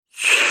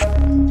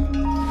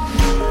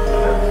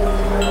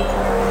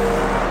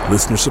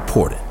Listener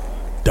supported.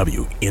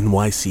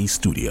 WNYC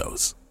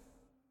Studios.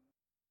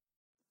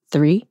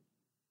 3,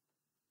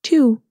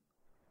 2,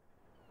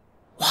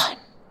 1.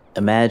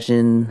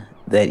 Imagine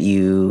that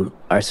you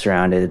are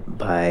surrounded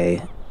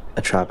by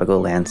a tropical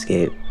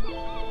landscape.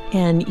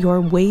 And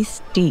you're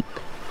waist deep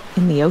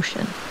in the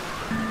ocean.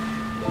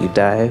 You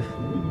dive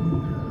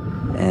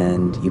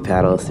and you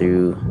paddle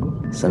through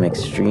some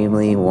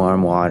extremely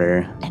warm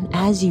water. And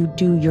as you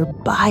do, your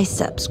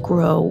biceps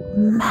grow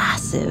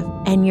massive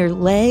and your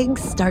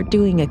legs start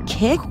doing a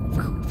kick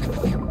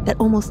that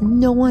almost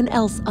no one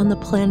else on the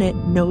planet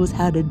knows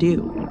how to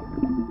do.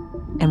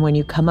 And when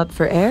you come up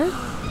for air,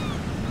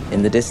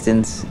 in the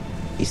distance,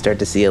 you start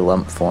to see a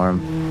lump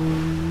form.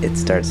 It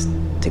starts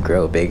to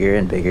grow bigger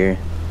and bigger.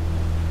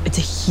 It's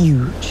a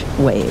huge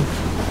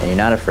wave. And you're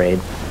not afraid,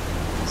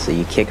 so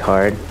you kick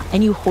hard.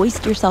 And you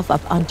hoist yourself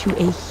up onto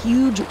a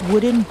huge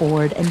wooden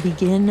board and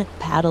begin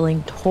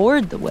paddling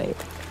toward the wave.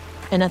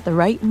 And at the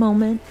right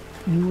moment,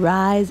 you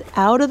rise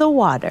out of the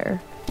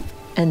water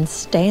and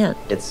stand.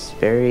 It's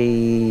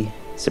very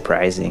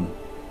surprising.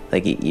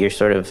 Like, you're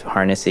sort of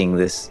harnessing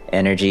this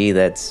energy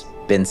that's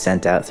been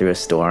sent out through a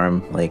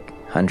storm, like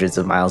hundreds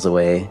of miles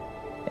away,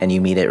 and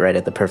you meet it right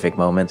at the perfect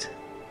moment.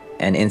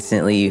 And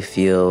instantly you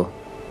feel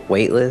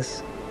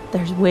weightless.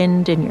 There's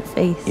wind in your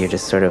face. You're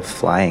just sort of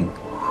flying.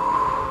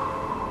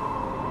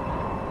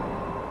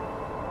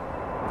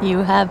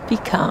 You have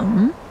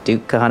become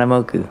Duke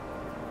Kahanamoku,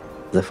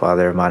 the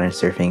father of modern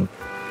surfing.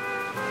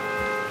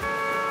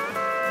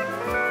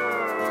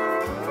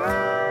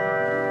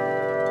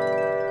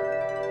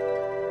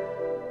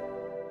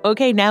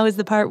 Okay, now is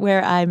the part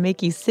where I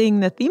make you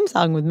sing the theme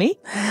song with me.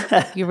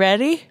 You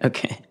ready?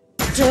 Okay.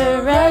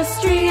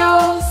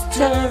 Terrestrials,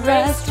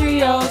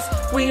 terrestrials,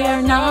 we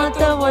are not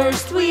the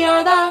worst, we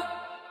are the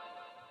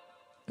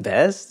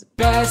Best?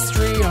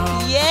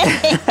 Terrestrials.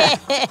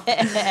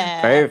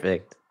 Yeah!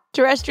 Perfect.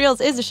 Terrestrials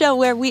is a show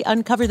where we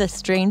uncover the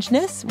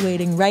strangeness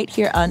waiting right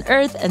here on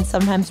Earth and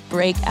sometimes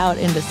break out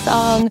into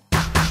song.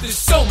 There's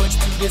so much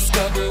to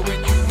discover when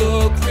you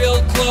look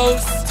real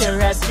close.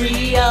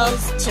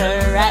 Terrestrials,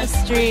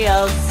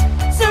 terrestrials.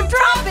 So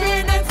drop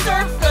in and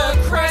surf the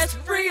crest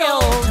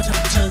reels.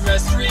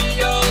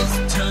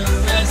 Terrestrials,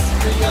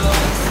 terrestrials.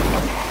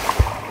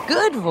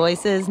 Good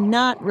voices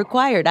not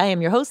required. I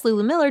am your host,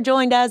 Lulu Miller,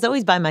 joined as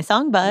always by my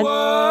song bud.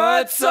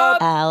 What's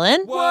up?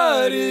 Alan.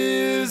 What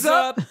is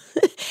up?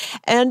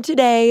 And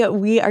today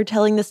we are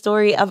telling the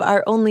story of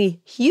our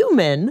only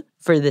human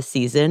for this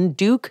season,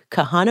 Duke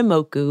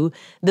Kahanamoku,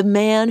 the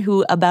man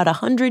who about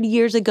 100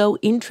 years ago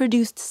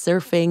introduced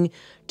surfing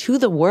to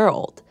the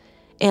world,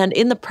 and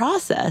in the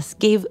process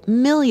gave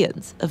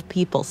millions of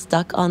people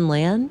stuck on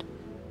land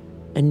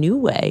a new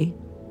way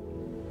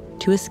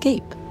to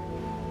escape.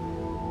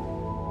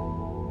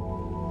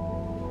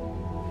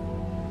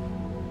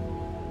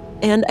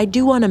 And I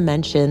do want to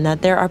mention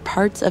that there are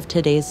parts of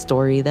today's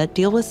story that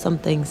deal with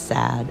something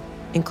sad,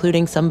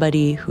 including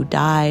somebody who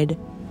died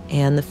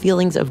and the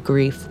feelings of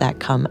grief that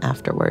come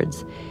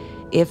afterwards.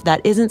 If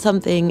that isn't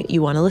something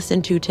you want to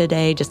listen to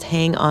today, just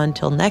hang on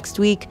till next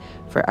week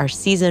for our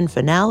season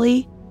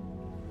finale.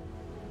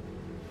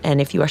 And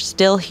if you are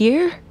still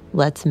here,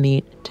 let's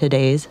meet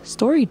today's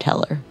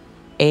storyteller,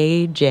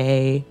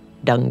 A.J.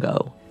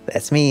 Dungo.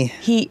 That's me.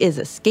 He is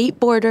a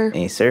skateboarder,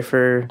 A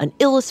surfer. an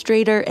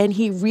illustrator, and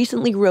he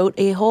recently wrote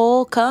a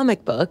whole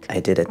comic book, I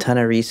did a ton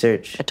of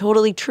research. a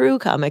totally true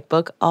comic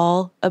book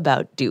all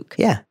about Duke.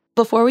 Yeah.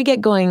 Before we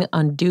get going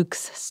on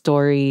Duke's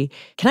story,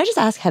 can I just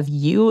ask, have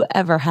you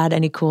ever had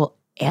any cool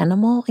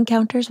animal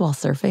encounters while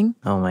surfing?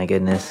 Oh my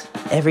goodness.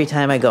 Every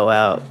time I go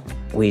out,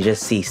 we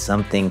just see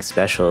something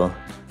special.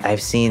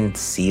 I've seen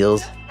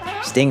seals,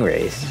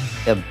 stingrays,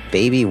 a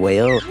baby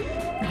whale.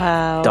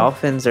 Wow.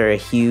 Dolphins are a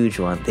huge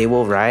one. They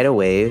will ride a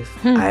wave.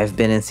 I've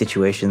been in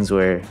situations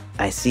where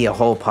I see a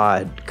whole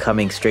pod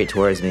coming straight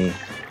towards me.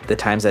 The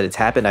times that it's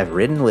happened, I've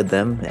ridden with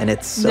them, and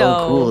it's so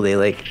No. cool.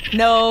 They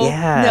No.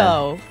 Yeah.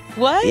 No.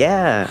 What?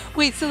 Yeah.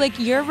 Wait, so like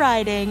you're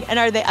riding, and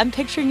I'm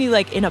picturing you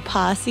like in a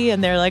posse,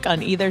 and they're like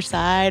on either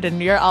side,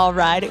 and you're all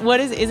riding.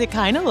 Is it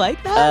kind of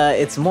like that?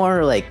 It's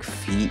more like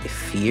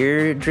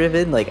fear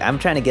driven. Like, I'm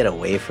trying to get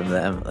away from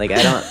them. Like,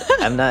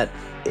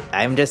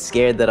 I'm just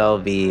scared that I'll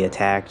be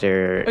attacked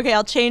or... Okay,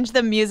 I'll change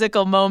the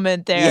musical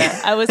moment there.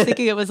 Yeah. I was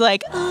thinking it was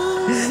like,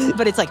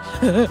 but it's like,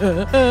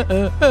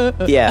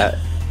 Yeah.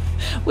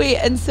 wait,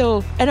 and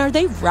are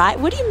they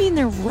what do you mean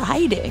they're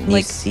riding?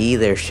 You see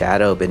their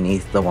shadow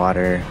beneath the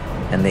water,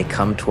 and they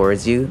come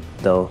towards you.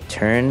 They'll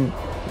turn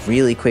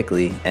really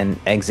quickly and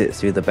exit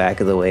through the back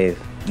of the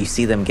wave. You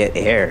see them get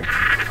air.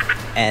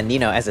 And,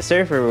 as a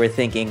surfer, we're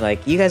thinking,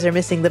 like, you guys are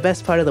missing the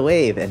best part of the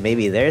wave. And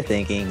maybe they're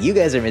thinking, you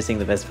guys are missing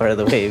the best part of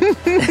the wave.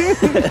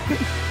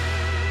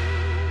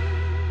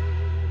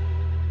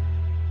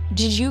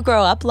 Did you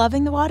grow up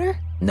loving the water?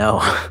 No,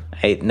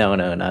 no,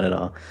 not at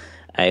all.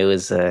 I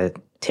was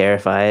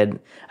terrified.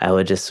 I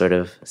would just sort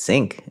of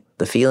sink.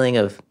 The feeling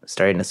of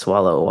starting to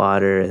swallow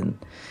water and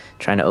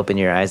trying to open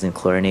your eyes in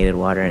chlorinated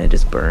water and it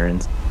just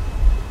burns.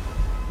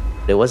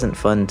 It wasn't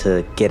fun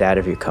to get out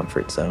of your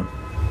comfort zone.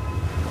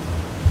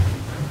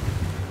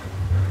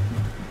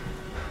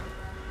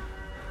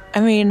 I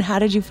mean, how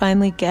did you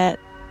finally get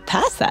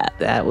past that?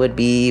 That would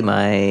be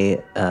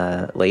my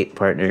late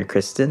partner,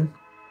 Kristen.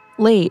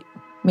 Late,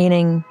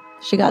 meaning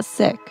she got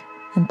sick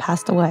and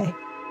passed away.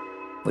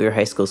 We were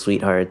high school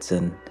sweethearts,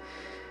 and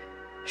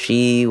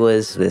she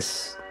was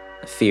this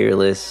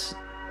fearless,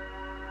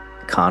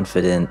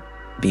 confident,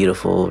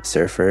 beautiful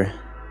surfer.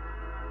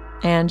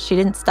 And she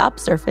didn't stop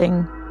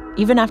surfing,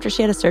 even after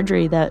she had a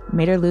surgery that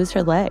made her lose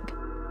her leg.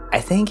 I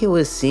think it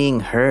was seeing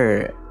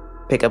her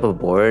pick up a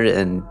board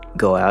and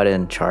go out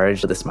and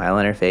charge with a smile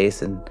on her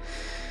face and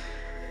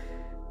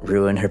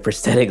ruin her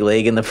prosthetic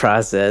leg in the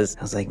process.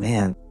 I was like,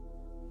 man,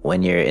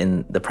 when you're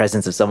in the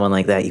presence of someone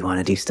like that, you want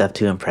to do stuff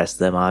to impress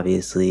them,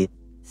 obviously.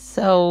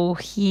 So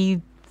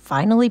he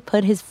finally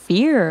put his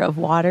fear of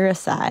water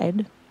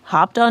aside,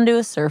 hopped onto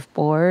a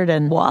surfboard,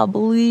 and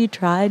wobbly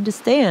tried to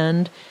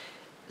stand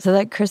so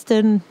that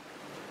Kristen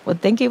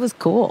would think he was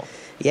cool.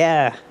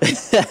 Yeah.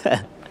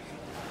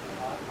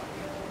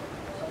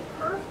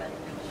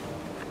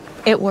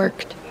 It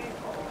worked.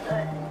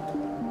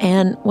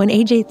 And when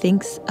AJ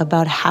thinks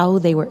about how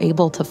they were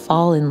able to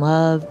fall in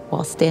love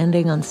while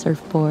standing on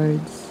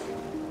surfboards,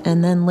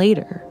 and then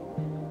later,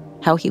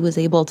 how he was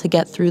able to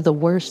get through the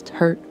worst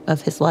hurt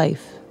of his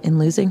life in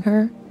losing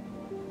her,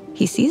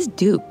 he sees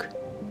Duke.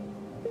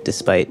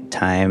 Despite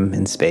time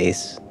and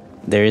space,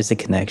 there is a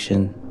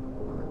connection.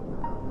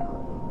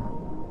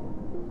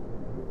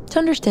 To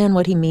understand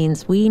what he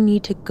means, we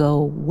need to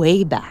go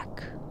way back,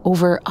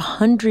 over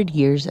 100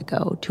 years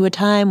ago, to a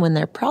time when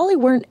there probably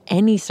weren't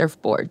any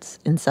surfboards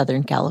in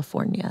Southern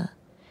California.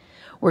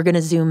 We're going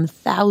to zoom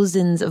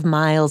thousands of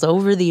miles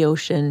over the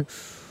ocean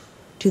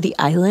to the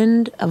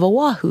island of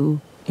Oahu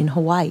in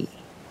Hawaii.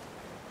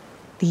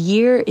 The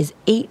year is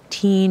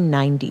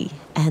 1890,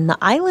 and the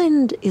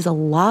island is a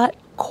lot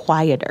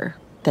quieter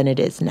than it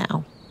is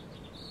now.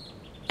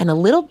 And a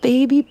little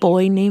baby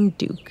boy named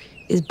Duke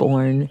is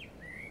born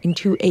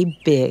into a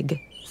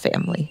big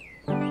family.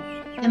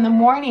 In the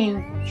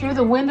morning, through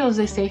the windows,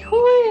 they say,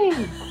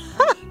 "Hooey!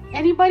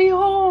 Anybody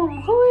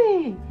home?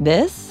 Hooey!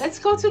 This Let's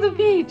go to the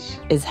beach."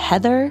 is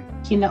Heather.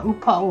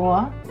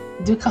 Kina'upa'oa.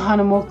 Duke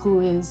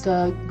Kahanamoku is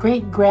the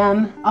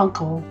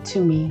great-grand-uncle to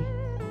me.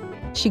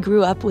 She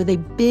grew up with a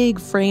big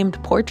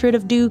framed portrait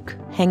of Duke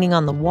hanging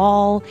on the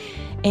wall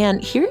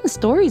and hearing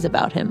stories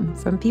about him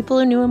from people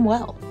who knew him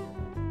well.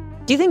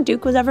 Do you think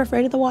Duke was ever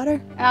afraid of the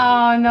water?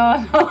 Oh,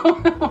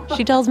 no.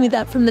 She tells me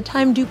that from the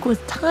time Duke was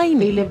tiny,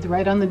 They lived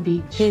right on the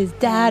beach. his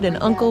dad and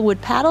uncle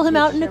would paddle him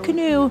out in a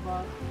canoe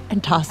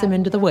and toss him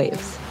into the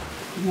waves.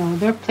 You know,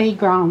 their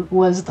playground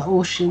was the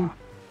ocean.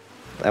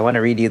 I want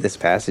to read you this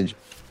passage.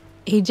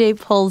 AJ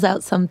pulls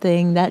out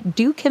something that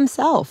Duke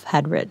himself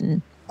had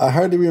written. I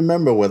hardly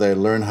remember whether I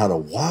learned how to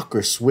walk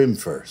or swim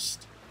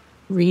first.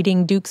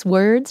 Reading Duke's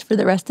words for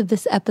the rest of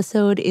this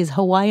episode is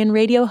Hawaiian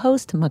radio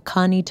host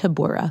Makani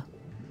Tabura.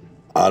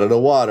 Out of the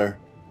water,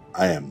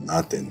 I am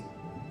nothing.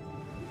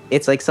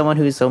 It's like someone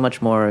who's so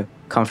much more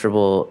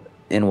comfortable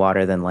in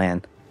water than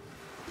land.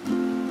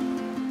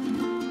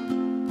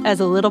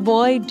 As a little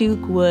boy,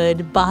 Duke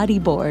would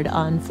bodyboard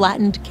on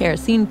flattened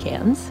kerosene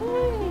cans.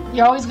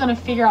 You're always going to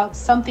figure out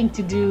something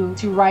to do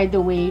to ride the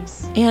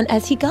waves. And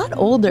as he got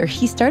older,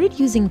 he started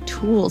using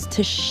tools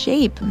to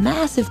shape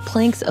massive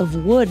planks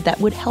of wood that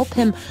would help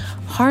him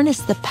harness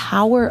the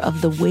power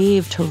of the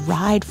wave to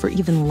ride for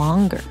even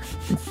longer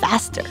and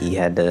faster. He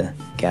had to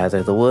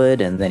gather the wood,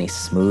 and then he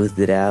smoothed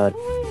it out.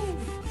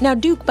 Now,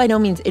 Duke by no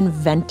means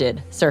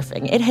invented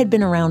surfing. It had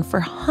been around for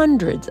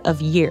hundreds of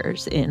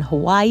years in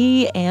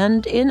Hawaii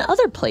and in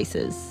other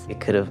places. It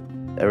could have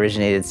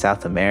originated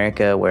South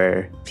America,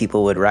 where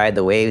people would ride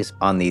the waves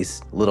on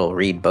these little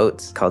reed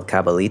boats called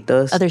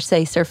cabalitos. Others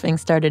say surfing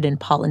started in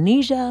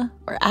Polynesia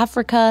or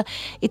Africa.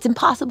 It's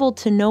impossible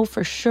to know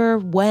for sure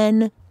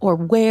when or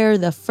where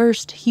the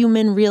first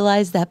human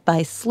realized that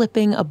by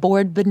slipping a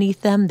board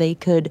beneath them, they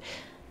could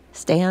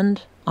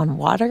stand on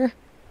water.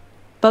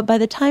 But by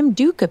the time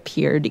Duke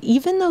appeared,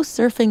 even though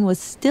surfing was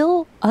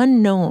still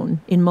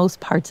unknown in most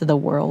parts of the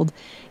world,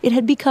 it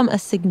had become a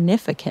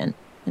significant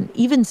and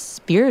even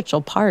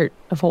spiritual part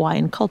of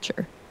Hawaiian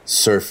culture.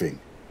 Surfing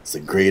is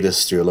the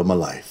greatest thrill of my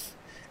life.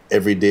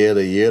 Every day of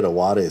the year, the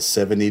water is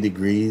 70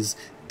 degrees,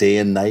 day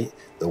and night.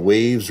 The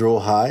waves roll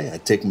high. I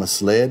take my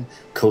sled,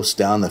 coast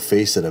down the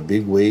face of the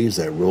big waves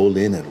that roll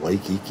in at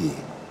Waikiki.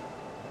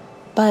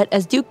 But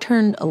as Duke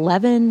turned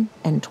 11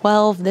 and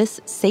 12, this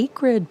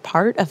sacred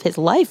part of his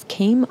life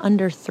came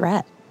under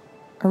threat.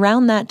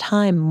 Around that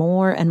time,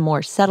 more and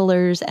more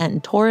settlers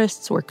and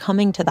tourists were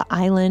coming to the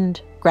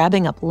island,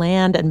 grabbing up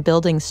land and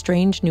building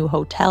strange new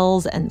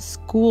hotels and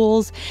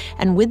schools.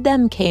 And with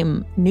them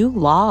came new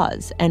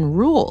laws and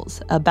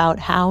rules about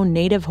how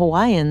Native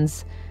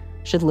Hawaiians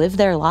should live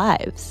their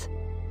lives.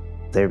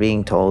 They're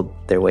being told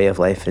their way of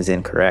life is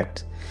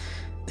incorrect.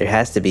 There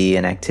has to be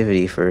an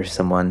activity for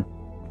someone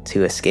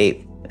to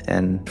escape.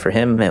 And for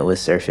him, it was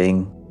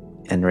surfing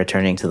and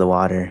returning to the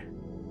water.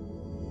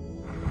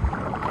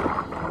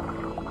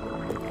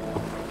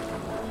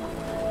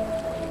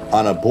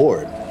 On a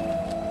board,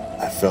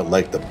 I felt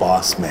like the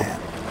boss man.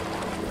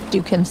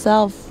 Duke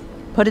himself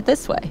put it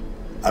this way.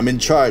 I'm in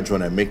charge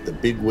when I make the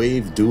big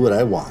wave do what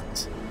I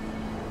want.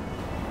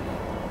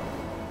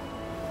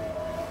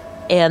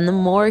 And the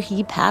more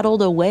he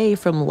paddled away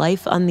from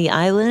life on the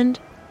island,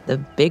 the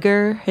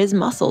bigger his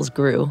muscles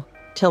grew.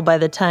 Till by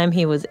the time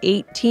he was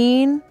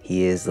 18...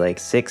 He is like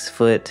 6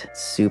 foot,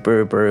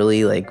 super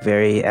burly, like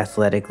very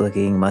athletic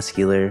looking,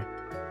 muscular.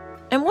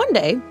 And one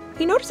day,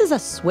 he notices a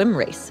swim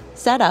race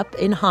set up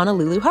in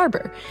Honolulu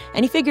Harbor.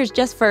 And he figures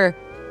just for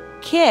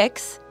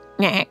kicks,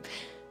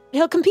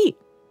 he'll compete.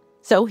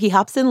 So he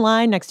hops in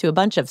line next to a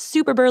bunch of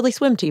super burly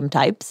swim team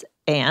types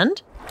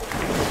and...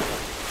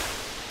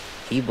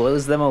 he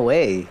blows them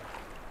away.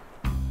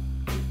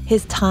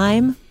 his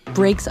time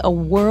breaks a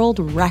world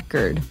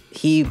record.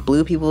 He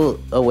blew people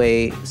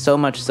away so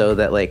much so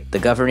that, like, the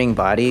governing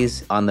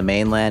bodies on the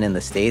mainland in the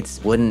States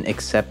wouldn't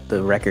accept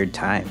the record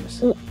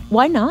times.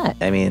 Why not?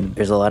 I mean,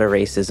 there's a lot of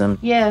racism.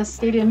 Yes,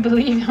 they didn't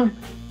believe him.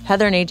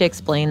 Heather and AJ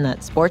explained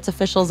that sports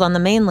officials on the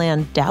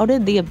mainland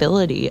doubted the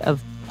ability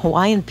of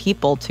Hawaiian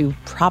people to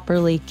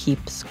properly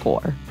keep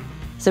score.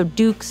 So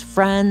Duke's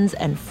friends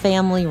and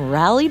family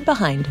rallied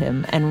behind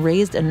him and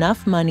raised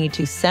enough money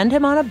to send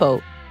him on a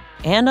boat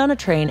and on a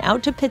train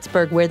out to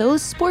Pittsburgh, where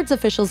those sports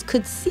officials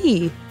could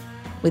see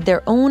with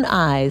their own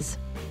eyes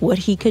what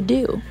he could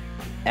do.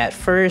 At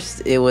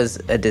first, it was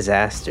a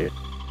disaster.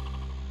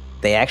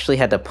 They actually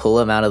had to pull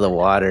him out of the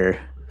water.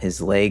 His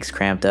legs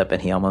cramped up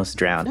and he almost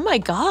drowned. Oh my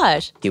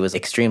gosh. He was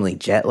extremely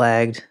jet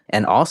lagged.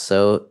 And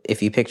also,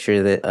 if you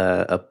picture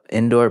a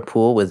indoor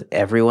pool with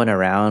everyone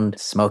around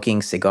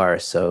smoking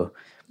cigars, so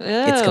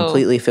it's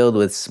completely filled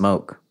with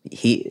smoke.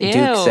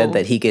 Duke said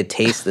that he could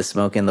taste the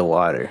smoke in the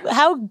water.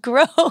 How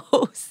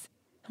gross.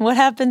 What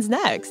happens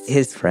next?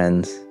 His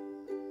friends,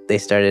 they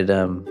started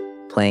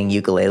playing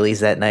ukuleles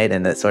that night,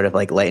 and that sort of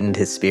like lightened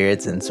his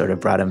spirits and sort of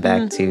brought him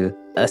back to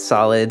a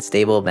solid,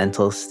 stable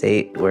mental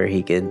state where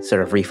he could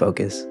sort of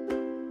refocus.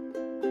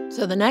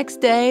 So the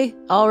next day,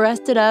 all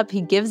rested up,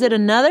 he gives it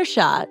another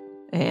shot,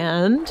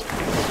 and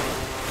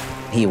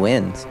he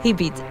wins. He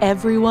beats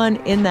everyone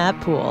in that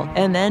pool,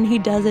 and then he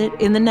does it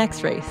in the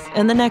next race,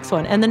 and the next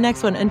one, and the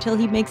next one, until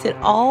he makes it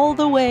all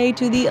the way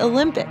to the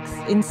Olympics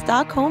in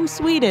Stockholm,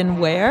 Sweden,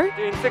 where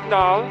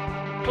Signal,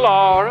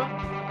 klar,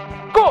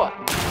 gå!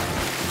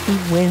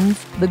 He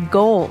wins the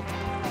gold.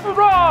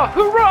 Hurrah!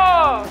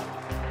 Hurrah!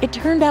 It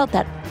turned out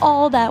that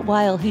all that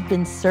while he'd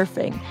been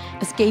surfing,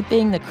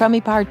 escaping the crummy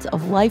parts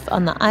of life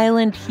on the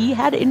island, he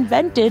had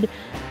invented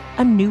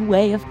a new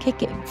way of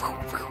kicking.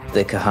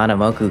 The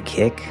Kahanamoku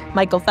kick.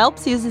 Michael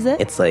Phelps uses it.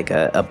 It's like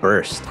a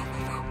burst.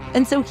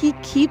 And so he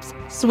keeps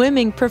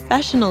swimming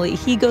professionally.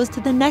 He goes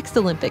to the next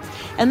Olympics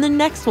and the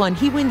next one.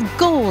 He wins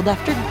gold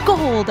after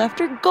gold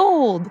after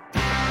gold.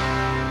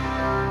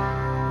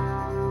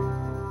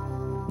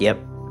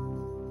 Yep.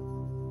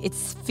 It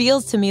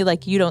feels to me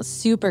like you don't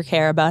super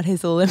care about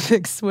his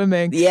Olympic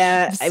swimming.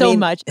 Yeah,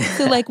 much.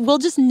 So like, we'll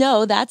just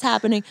know that's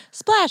happening.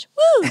 Splash,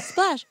 woo,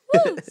 splash,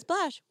 woo,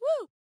 splash,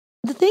 woo.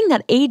 The thing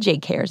that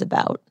AJ cares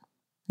about,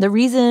 the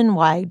reason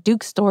why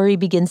Duke's story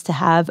begins to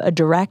have a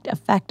direct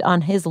effect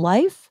on his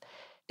life,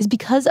 is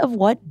because of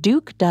what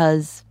Duke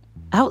does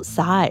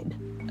outside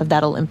of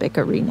that Olympic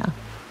arena.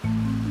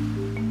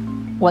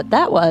 What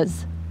that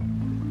was,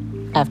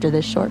 after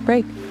this short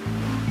break.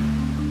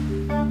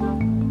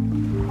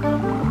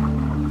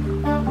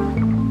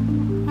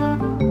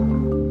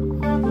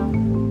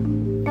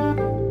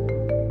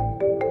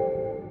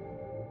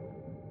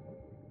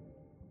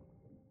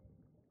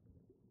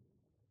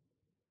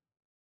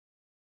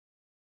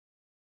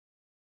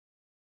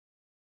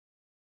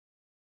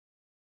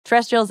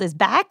 Terrestrials is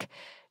back.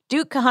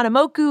 Duke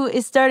Kahanamoku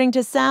is starting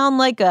to sound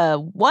like a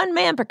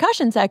one-man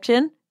percussion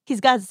section. He's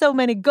got so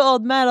many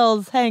gold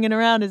medals hanging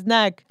around his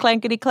neck.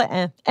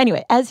 Clankety-clank.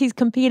 Anyway, as he's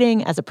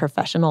competing as a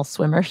professional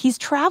swimmer, he's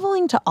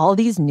traveling to all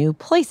these new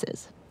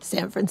places.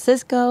 San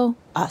Francisco,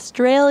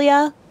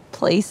 Australia,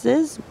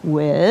 places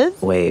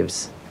with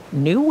waves.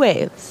 New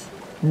waves,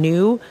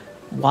 new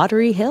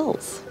watery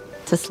hills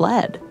to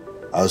sled.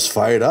 I was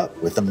fired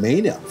up with a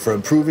mania for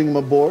improving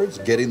my boards,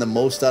 getting the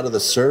most out of the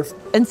surf.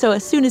 And so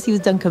as soon as he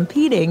was done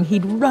competing,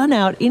 he'd run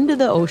out into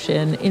the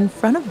ocean in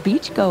front of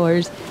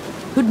beachgoers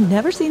who'd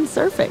never seen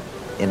surfing.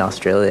 In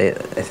Australia,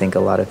 I think a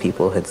lot of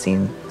people had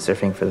seen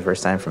surfing for the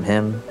first time from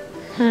him.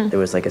 There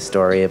was like a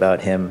story about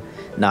him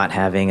not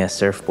having a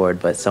surfboard,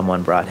 but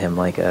someone brought him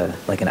like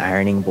an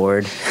ironing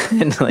board.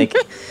 And like,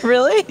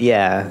 really?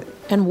 Yeah.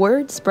 And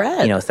word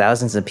spread. You know,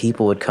 thousands of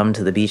people would come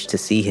to the beach to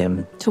see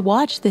him. To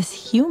watch this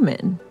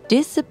human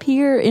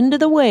disappear into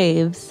the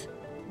waves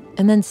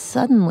and then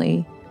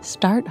suddenly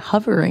start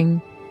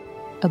hovering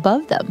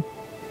above them.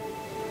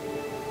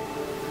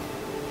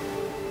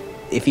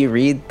 If you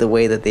read the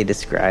way that they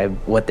describe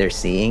what they're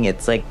seeing,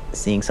 it's like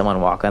seeing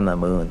someone walk on the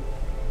moon.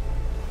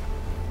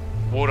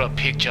 What a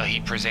picture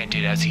he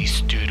presented as he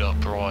stood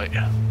upright.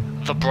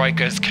 The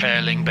breakers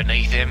curling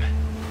beneath him,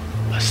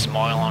 a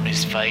smile on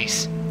his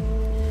face.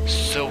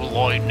 So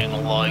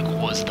lightning-like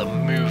was the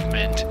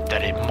movement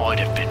that it might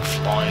have been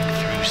flying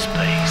through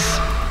space.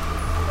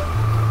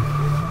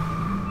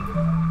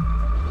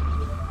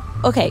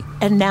 Okay,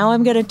 and now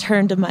I'm going to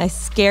turn to my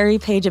scary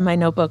page in my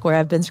notebook where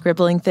I've been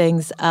scribbling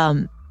things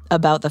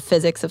about the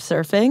physics of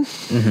surfing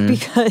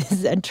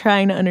because I'm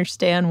trying to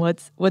understand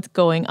what's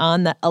going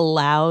on that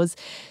allows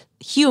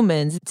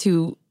humans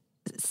to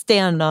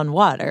stand on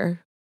water.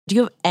 Do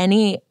you have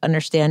any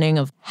understanding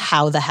of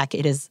how the heck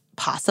it is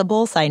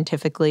possible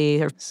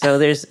scientifically, or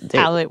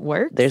how it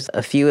works? There's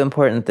a few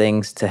important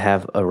things to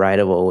have a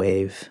rideable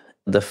wave.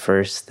 The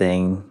first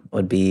thing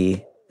would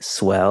be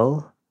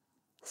swell.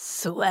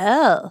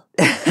 Swell.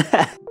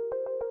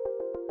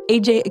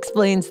 AJ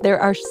explains there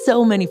are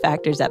so many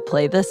factors at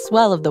play: the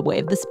swell of the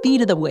wave, the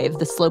speed of the wave,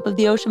 the slope of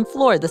the ocean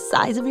floor, the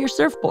size of your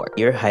surfboard,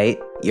 your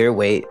height, your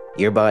weight,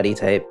 your body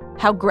type,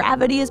 how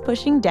gravity is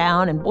pushing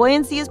down and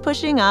buoyancy is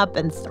pushing up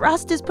and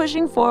thrust is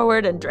pushing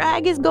forward and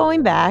drag is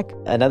going back.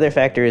 Another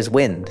factor is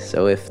wind.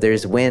 So if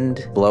there's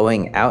wind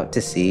blowing out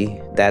to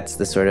sea, that's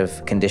the sort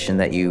of condition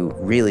that you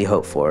really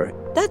hope for.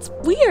 That's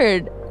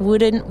weird.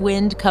 Wouldn't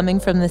wind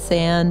coming from the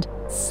sand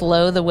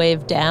slow the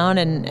wave down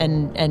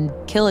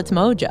and kill its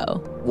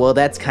mojo? Well,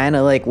 that's kind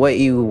of like what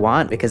you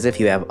want, because if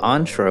you have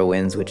onshore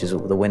winds, which is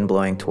the wind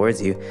blowing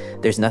towards you,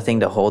 there's nothing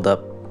to hold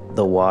up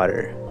the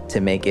water to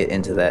make it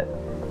into that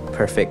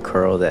perfect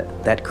curl,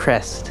 that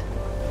crest.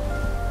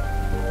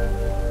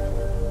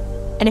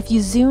 And if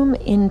you zoom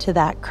into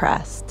that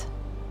crest,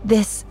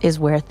 this is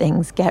where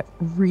things get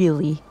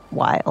really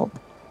wild.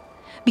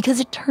 Because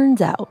it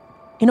turns out,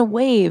 in a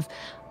wave,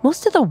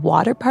 most of the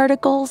water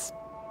particles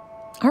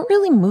aren't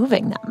really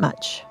moving that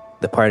much.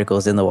 The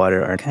particles in the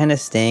water are kind of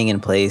staying in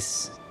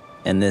place,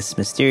 and this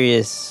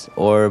mysterious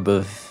orb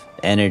of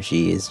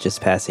energy is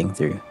just passing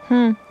through,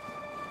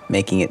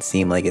 making it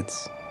seem like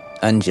it's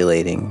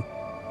undulating.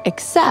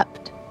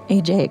 Except,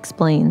 AJ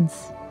explains,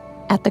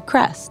 at the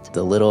crest.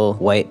 The little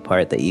white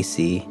part that you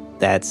see,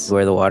 that's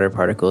where the water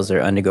particles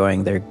are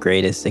undergoing their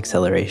greatest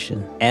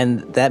acceleration.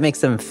 And that makes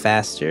them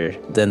faster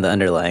than the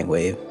underlying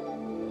wave.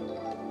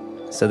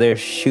 So they're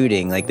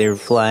shooting, like they're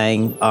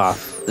flying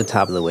off the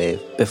top of the wave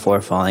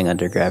before falling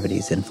under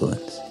gravity's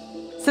influence.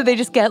 So they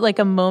just get like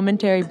a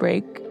momentary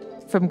break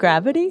from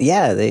gravity?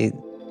 Yeah,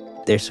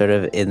 they're sort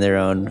of in their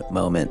own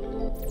moment.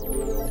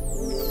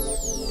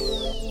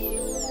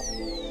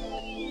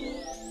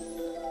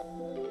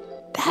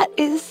 That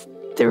is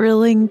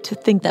thrilling to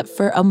think that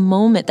for a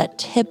moment, that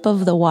tip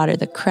of the water,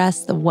 the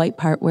crest, the white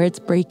part where it's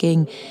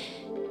breaking,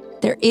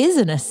 there is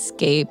an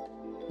escape,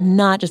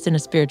 not just in a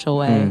spiritual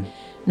way.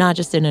 Not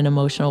just in an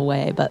emotional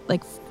way, but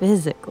like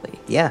physically.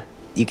 Yeah,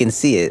 you can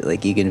see it.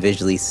 Like you can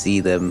visually see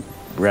them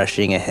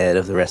rushing ahead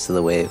of the rest of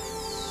the wave.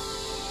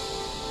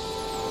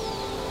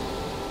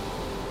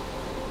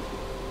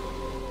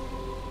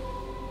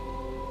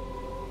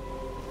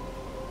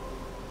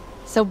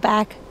 So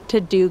back to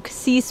Duke,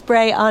 sea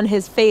spray on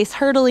his face,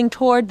 hurtling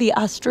toward the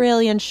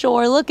Australian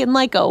shore, looking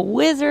like a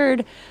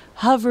wizard,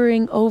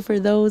 hovering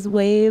over those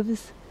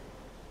waves.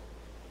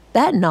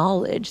 That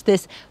knowledge,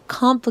 this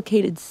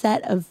complicated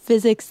set of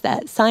physics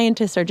that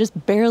scientists are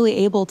just barely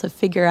able to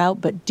figure out,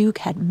 but Duke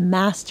had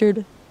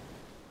mastered.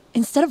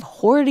 Instead of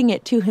hoarding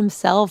it to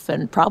himself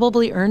and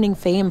probably earning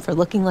fame for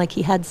looking like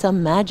he had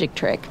some magic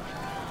trick,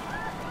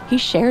 he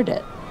shared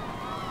it.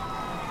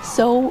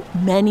 So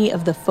many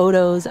of the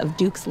photos of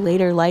Duke's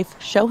later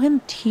life show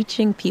him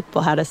teaching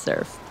people how to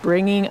surf,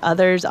 bringing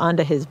others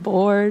onto his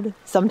board,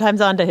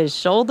 sometimes onto his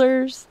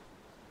shoulders.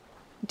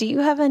 Do you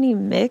have any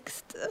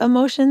mixed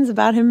emotions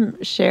about him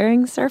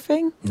sharing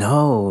surfing?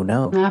 No.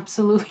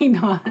 Absolutely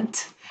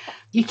not.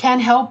 You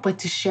can't help but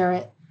to share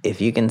it.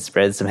 If you can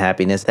spread some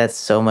happiness, that's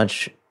so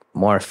much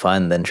more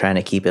fun than trying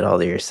to keep it all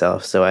to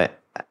yourself. So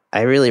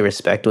I really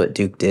respect what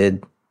Duke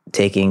did,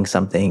 taking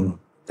something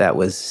that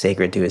was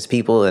sacred to his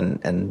people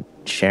and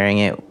sharing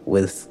it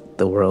with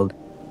the world.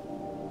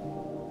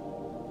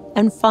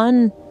 And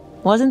fun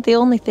wasn't the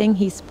only thing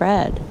he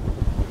spread.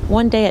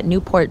 One day at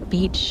Newport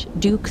Beach,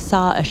 Duke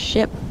saw a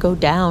ship go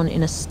down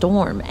in a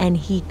storm, and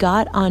he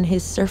got on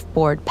his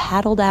surfboard,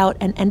 paddled out,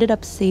 and ended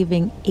up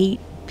saving 8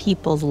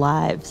 people's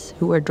lives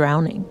who were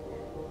drowning.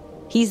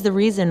 He's the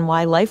reason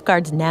why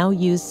lifeguards now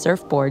use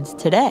surfboards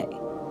today.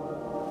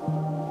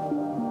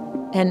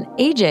 And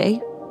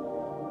AJ,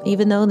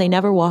 even though they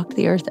never walked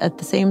the earth at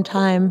the same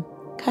time,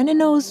 kind of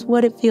knows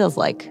what it feels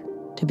like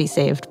to be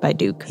saved by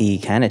Duke. He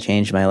kind of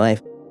changed my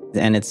life,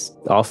 and it's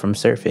all from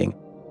surfing.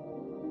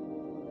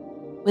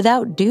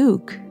 Without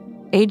Duke,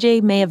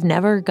 AJ may have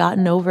never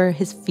gotten over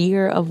his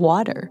fear of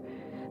water,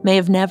 may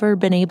have never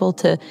been able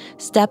to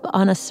step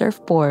on a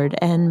surfboard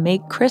and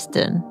make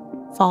Kristen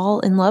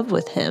fall in love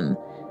with him,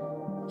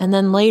 and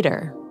then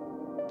later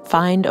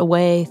find a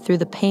way through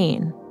the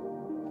pain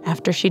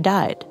after she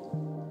died.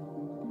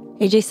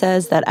 AJ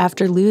says that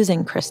after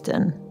losing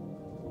Kristen,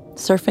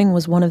 surfing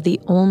was one of the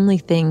only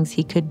things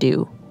he could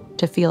do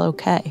to feel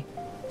okay.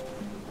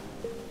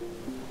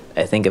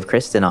 I think of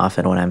Kristen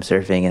often when I'm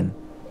surfing, and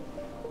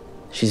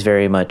she's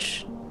very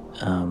much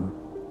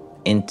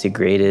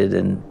integrated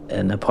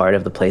and a part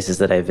of the places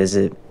that I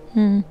visit.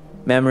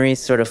 Memories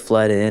sort of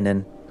flood in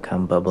and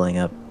come bubbling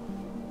up.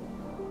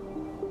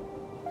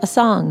 A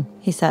song,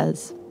 he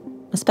says,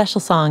 a special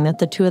song that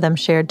the two of them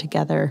shared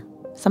together,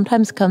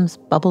 sometimes comes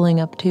bubbling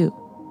up too.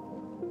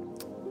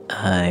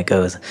 It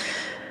goes,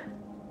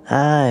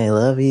 I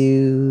love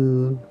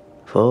you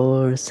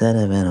for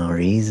sentimental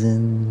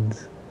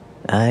reasons.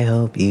 I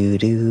hope you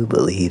do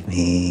believe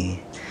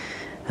me.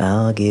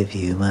 I'll give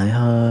you my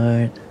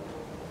heart.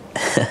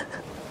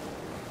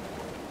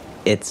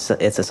 It's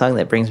a song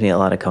that brings me a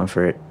lot of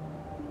comfort.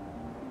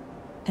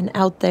 And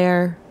out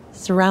there,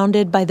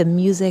 surrounded by the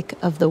music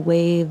of the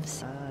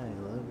waves,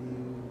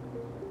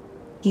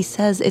 he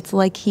says it's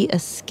like he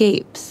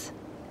escapes,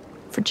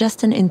 for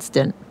just an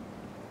instant,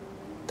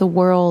 the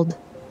world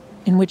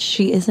in which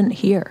she isn't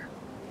here.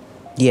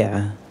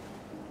 Yeah.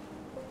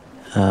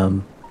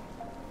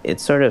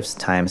 It's sort of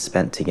time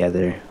spent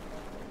together.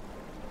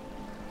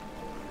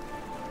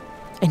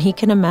 And he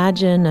can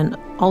imagine an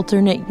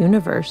alternate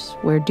universe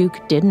where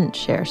Duke didn't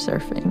share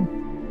surfing.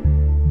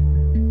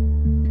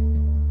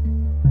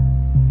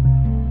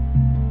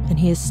 And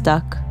he is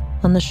stuck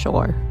on the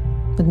shore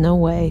with no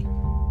way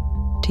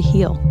to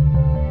heal.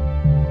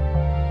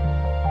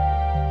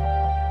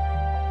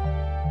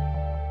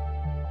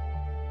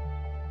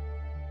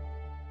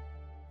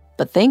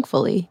 But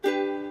thankfully,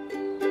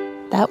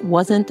 that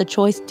wasn't the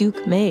choice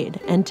Duke made.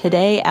 And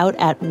today, out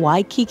at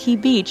Waikiki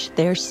Beach,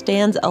 there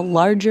stands a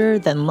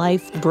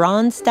larger-than-life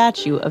bronze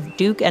statue of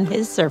Duke and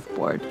his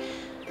surfboard,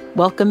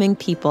 welcoming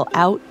people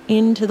out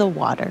into the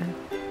water,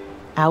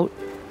 out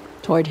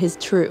toward his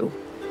true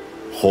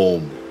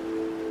home.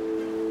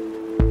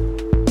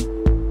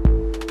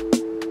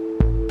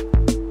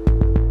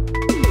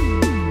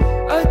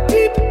 A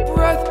deep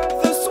breath,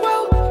 the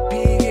swell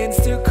begins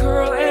to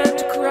curl and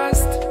to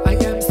crest. I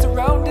am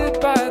surrounded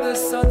by the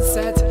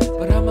sunset,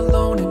 but I'm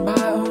alone in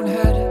my own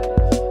head.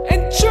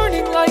 And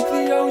churning like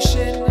the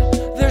ocean,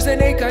 there's an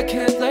ache I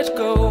can't let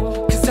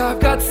go. 'Cause I've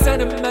got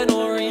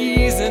sentimental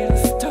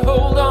reasons to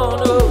hold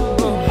on. Oh,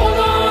 oh. Hold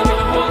on,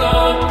 hold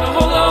on,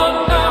 hold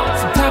on now.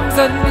 Sometimes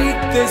I need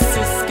this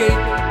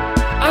escape.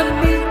 I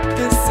need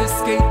this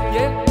escape,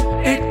 yeah.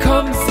 It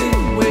comes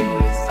in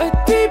waves. A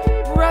deep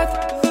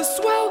breath, the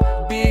swell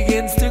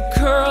begins to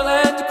curl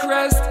and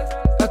crest.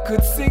 I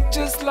could sink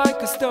just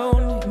like a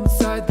stone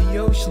inside the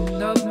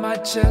ocean of my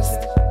chest.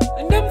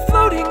 And I'm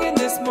floating in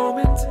this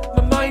moment.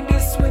 My mind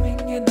is swimming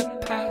in the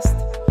past.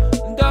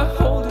 And I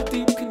hold a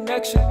deep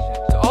connection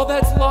to all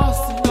that's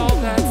lost and all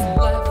that's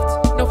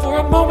left. Now for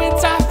a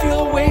moment I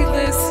feel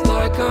weightless,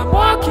 like I'm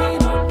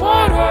walking on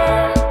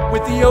water,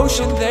 with the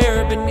ocean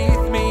there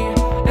beneath me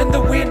and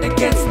the wind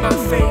against my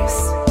face.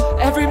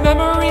 Every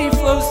memory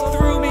flows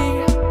through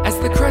me as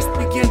the crest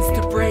begins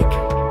to break.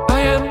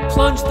 I am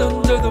plunged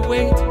under the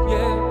weight,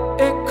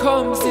 yeah, it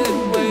comes in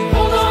waves.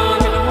 Hold on,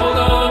 hold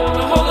on,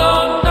 hold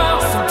on now.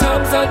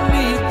 Sometimes I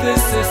need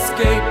this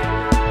escape.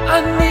 I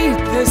need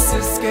this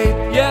escape,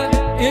 yeah,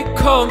 it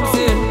comes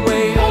in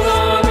waves. Hold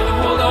on,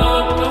 hold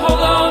on,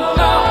 hold on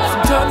now.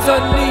 Sometimes I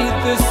need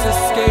this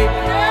escape.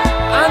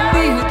 I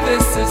need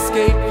this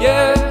escape,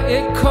 yeah,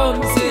 it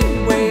comes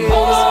in waves.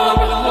 Hold on,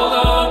 hold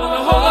on,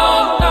 hold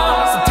on now.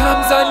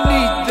 Sometimes I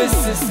need this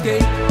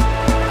escape.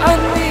 I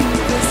need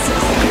this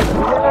escape.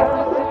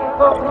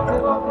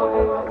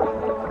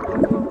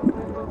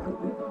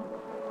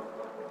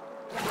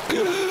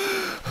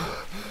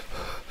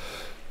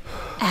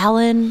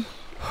 Alan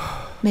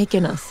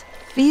making us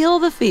feel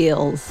the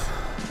feels.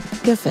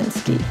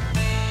 Gafinsky.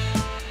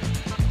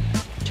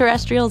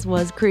 Terrestrials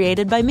was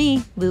created by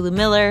me, Lulu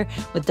Miller,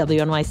 with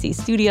WNYC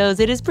Studios.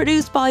 It is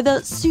produced by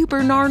the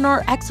super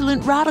nar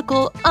excellent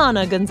radical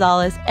Ana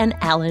Gonzalez and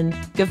Alan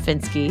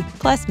Gafinsky,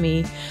 plus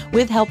me,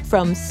 with help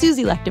from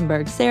Susie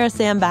Lechtenberg, Sarah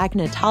Sambach,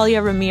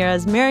 Natalia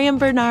Ramirez, Miriam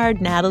Bernard,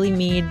 Natalie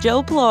Mead,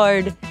 Joe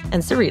Plord,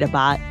 and Sarita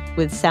Bott,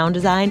 with sound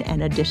design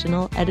and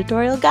additional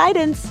editorial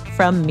guidance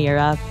from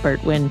Mira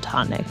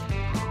Bertwin-Tonic.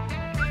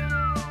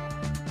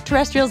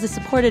 Terrestrials is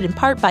supported in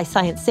part by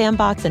Science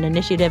Sandbox, an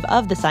initiative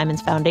of the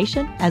Simons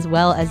Foundation, as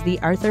well as the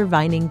Arthur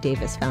Vining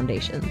Davis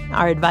Foundation.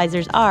 Our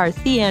advisors are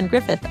Theanne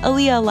Griffith,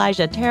 Aaliyah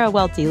Elijah, Tara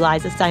Welty,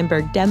 Liza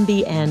Steinberg,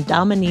 Demby, and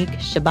Dominique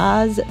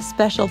Shabazz.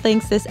 Special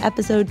thanks this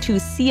episode to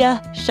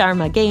Sia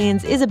Sharma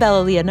Gaines,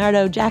 Isabella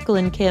Leonardo,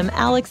 Jacqueline Kim,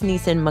 Alex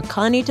Neeson,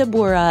 Makani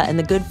Tabura, and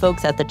the good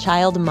folks at the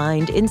Child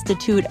Mind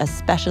Institute,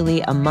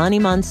 especially Amani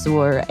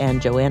Mansour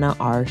and Joanna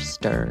R.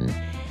 Stern.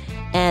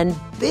 And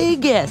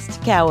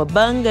biggest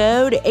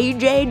cowabungo to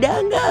AJ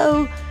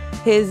Dungo.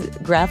 His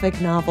graphic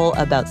novel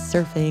about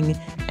surfing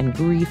and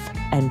grief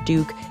and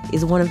Duke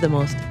is one of the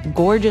most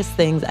gorgeous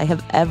things I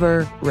have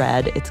ever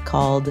read. It's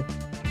called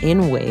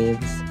In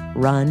Waves,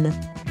 Run,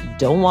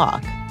 Don't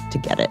Walk to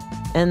get it.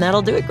 And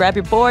that'll do it. Grab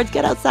your boards,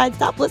 get outside,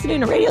 stop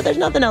listening to radio. There's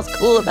nothing else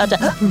cool about you.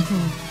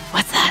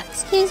 What's that?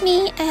 Excuse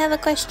me, I have a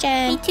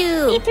question. Me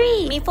 2. Me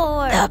 3. Me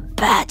 4. The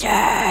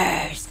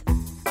Badgers.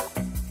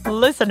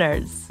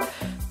 Listeners,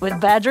 with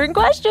badgering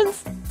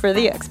questions for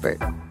the expert.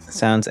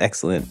 Sounds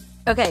excellent.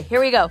 Okay, here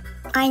we go.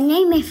 My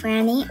name is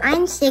Franny.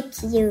 I'm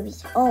 6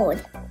 years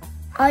old.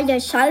 Are the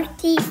shark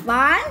teeth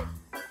fun?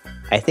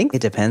 I think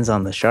it depends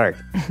on the shark.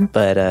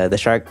 But the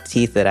shark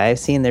teeth that I've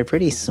seen, they're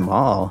pretty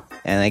small.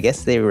 And I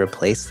guess they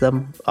replace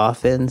them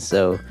often.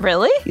 So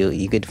Really?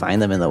 you could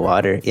find them in the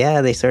water.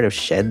 Yeah, they sort of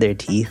shed their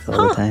teeth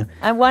all the time.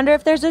 I wonder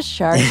if there's a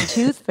shark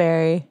tooth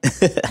fairy.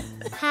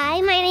 Hi,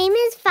 my name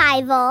is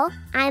Fievel.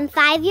 I'm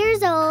 5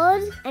 years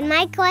old, and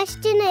my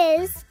question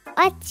is,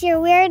 what's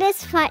your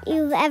weirdest fun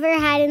you've ever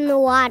had in the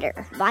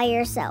water by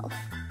yourself?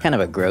 Kind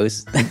of a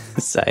gross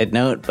side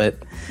note, but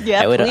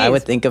Yeah, I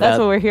would think about... That's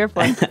what we're here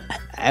for.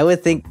 I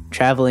would think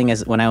traveling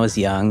as when I was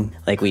young,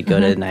 like we'd go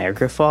to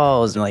Niagara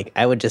Falls, and like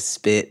I would just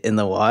spit in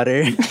the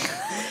water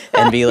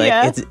and be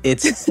like,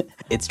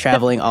 it's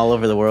traveling all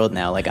over the world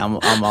now. Like I'm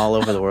all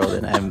over the world,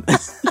 and I'm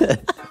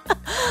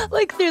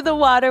Like through the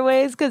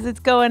waterways, because it's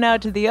going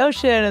out to the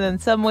ocean, and then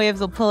some waves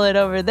will pull it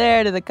over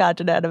there to the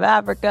continent of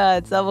Africa,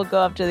 and some will go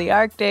up to the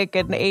Arctic,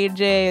 and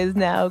AJ is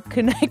now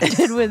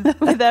connected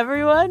with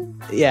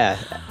everyone. Yeah.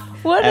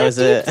 What a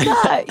deep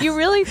thought. You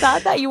really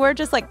thought that? You weren't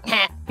just like,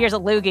 here's a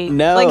loogie.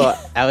 No, Like,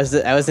 I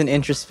was an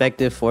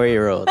introspective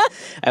 4-year-old.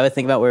 I would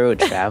think about where it would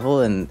travel,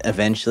 and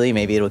eventually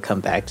maybe it would come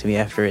back to me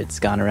after it's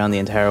gone around the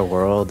entire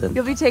world. And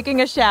you'll be taking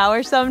a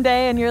shower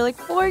someday, and you're like,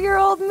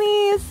 4-year-old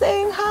me is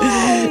saying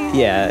hi.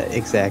 yeah,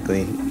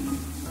 exactly.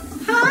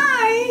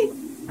 Hi,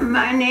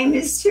 my name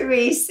is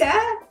Teresa.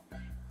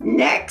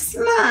 Next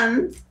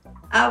month,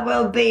 I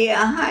will be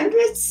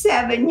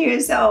 107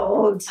 years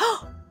old.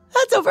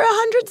 That's over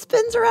 100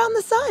 spins around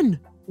the sun.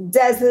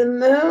 Does the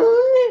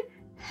moon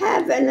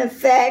have an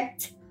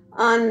effect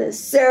on the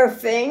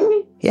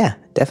surfing? Yeah,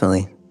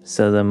 definitely.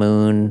 So the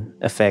moon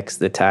affects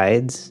the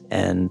tides,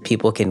 and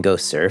people can go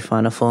surf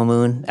on a full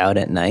moon out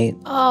at night.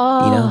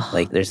 Oh. You know,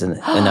 like there's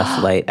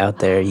enough light out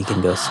there, you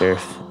can go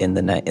surf in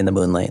the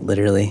moonlight,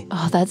 literally.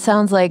 Oh, that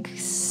sounds like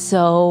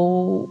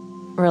so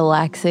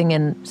relaxing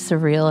and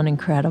surreal and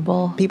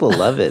incredible. People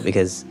love it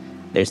because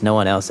there's no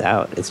one else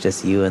out. It's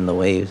just you and the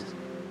waves.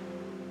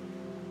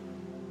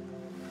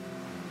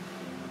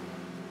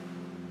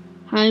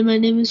 Hi, my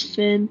name is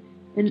Finn,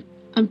 and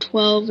I'm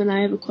 12, and I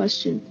have a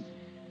question.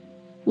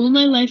 Will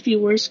my life be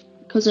worse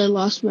because I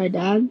lost my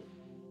dad?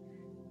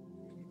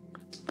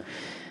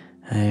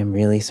 I'm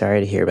really sorry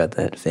to hear about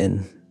that,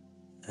 Finn.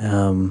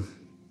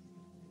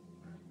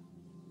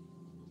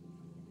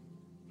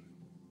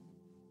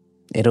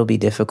 It'll be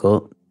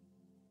difficult.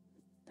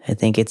 I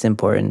think it's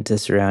important to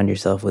surround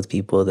yourself with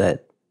people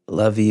that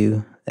love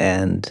you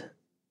and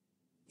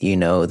you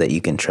know that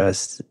you can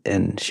trust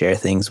and share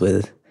things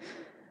with.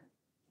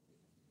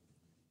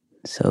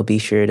 So be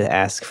sure to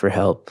ask for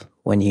help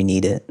when you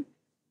need it.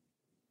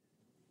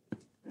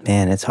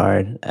 Man, it's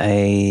hard.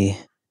 I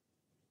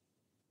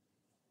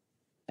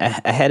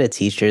had a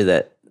teacher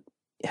that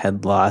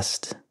had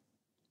lost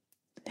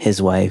his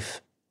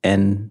wife,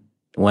 and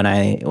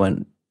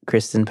when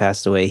Kristen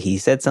passed away, he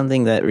said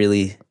something that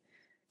really,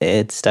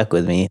 it stuck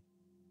with me.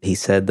 He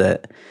said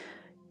that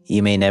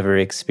you may never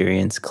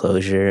experience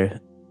closure,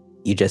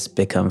 you just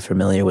become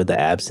familiar with the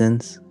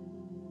absence.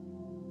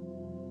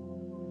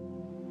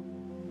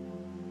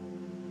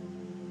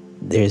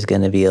 There's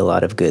going to be a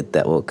lot of good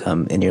that will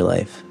come in your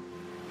life.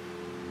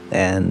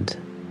 And,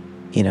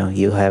 you know,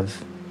 you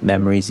have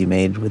memories you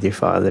made with your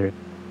father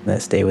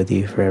that stay with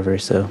you forever.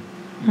 So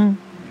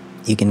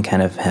you can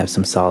kind of have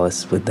some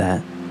solace with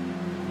that.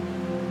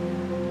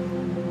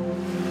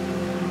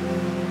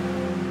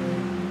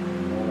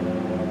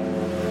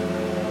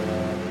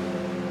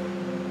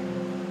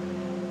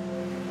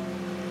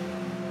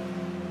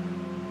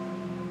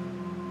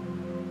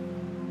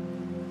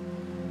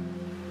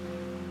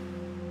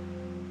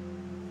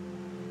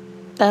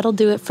 That'll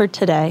do it for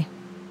today.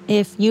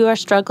 If you are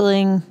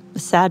struggling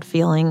with sad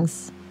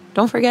feelings,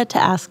 don't forget to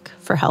ask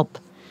for help.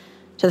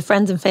 To the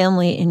friends and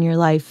family in your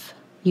life,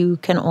 you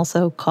can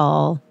also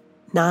call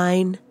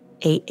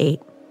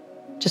 988,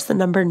 just the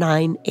number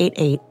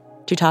 988,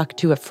 to talk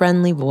to a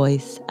friendly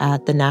voice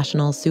at the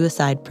National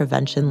Suicide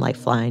Prevention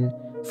Lifeline,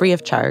 free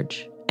of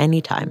charge,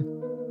 anytime.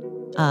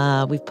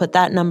 We've put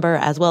that number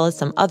as well as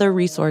some other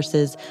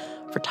resources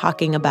for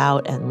talking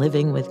about and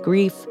living with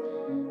grief,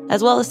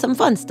 as well as some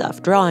fun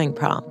stuff, drawing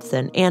prompts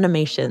and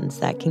animations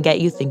that can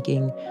get you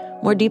thinking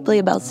more deeply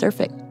about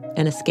surfing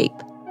and escape.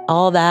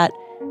 All that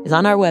is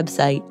on our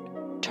website,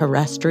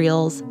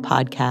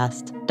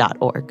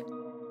 terrestrialspodcast.org.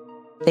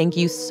 Thank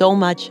you so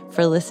much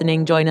for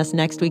listening. Join us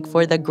next week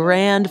for the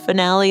grand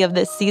finale of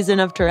this season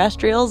of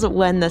Terrestrials,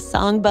 when the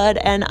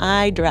Songbud and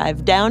I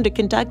drive down to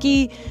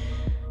Kentucky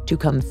to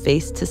come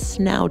face to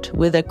snout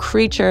with a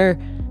creature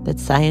that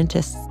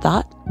scientists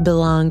thought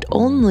belonged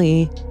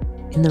only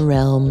in the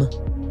realm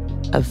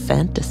of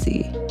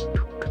fantasy.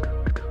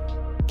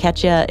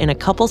 Catch ya in a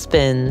couple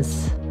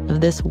spins of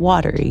this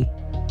watery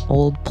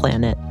old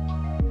planet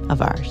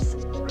of ours.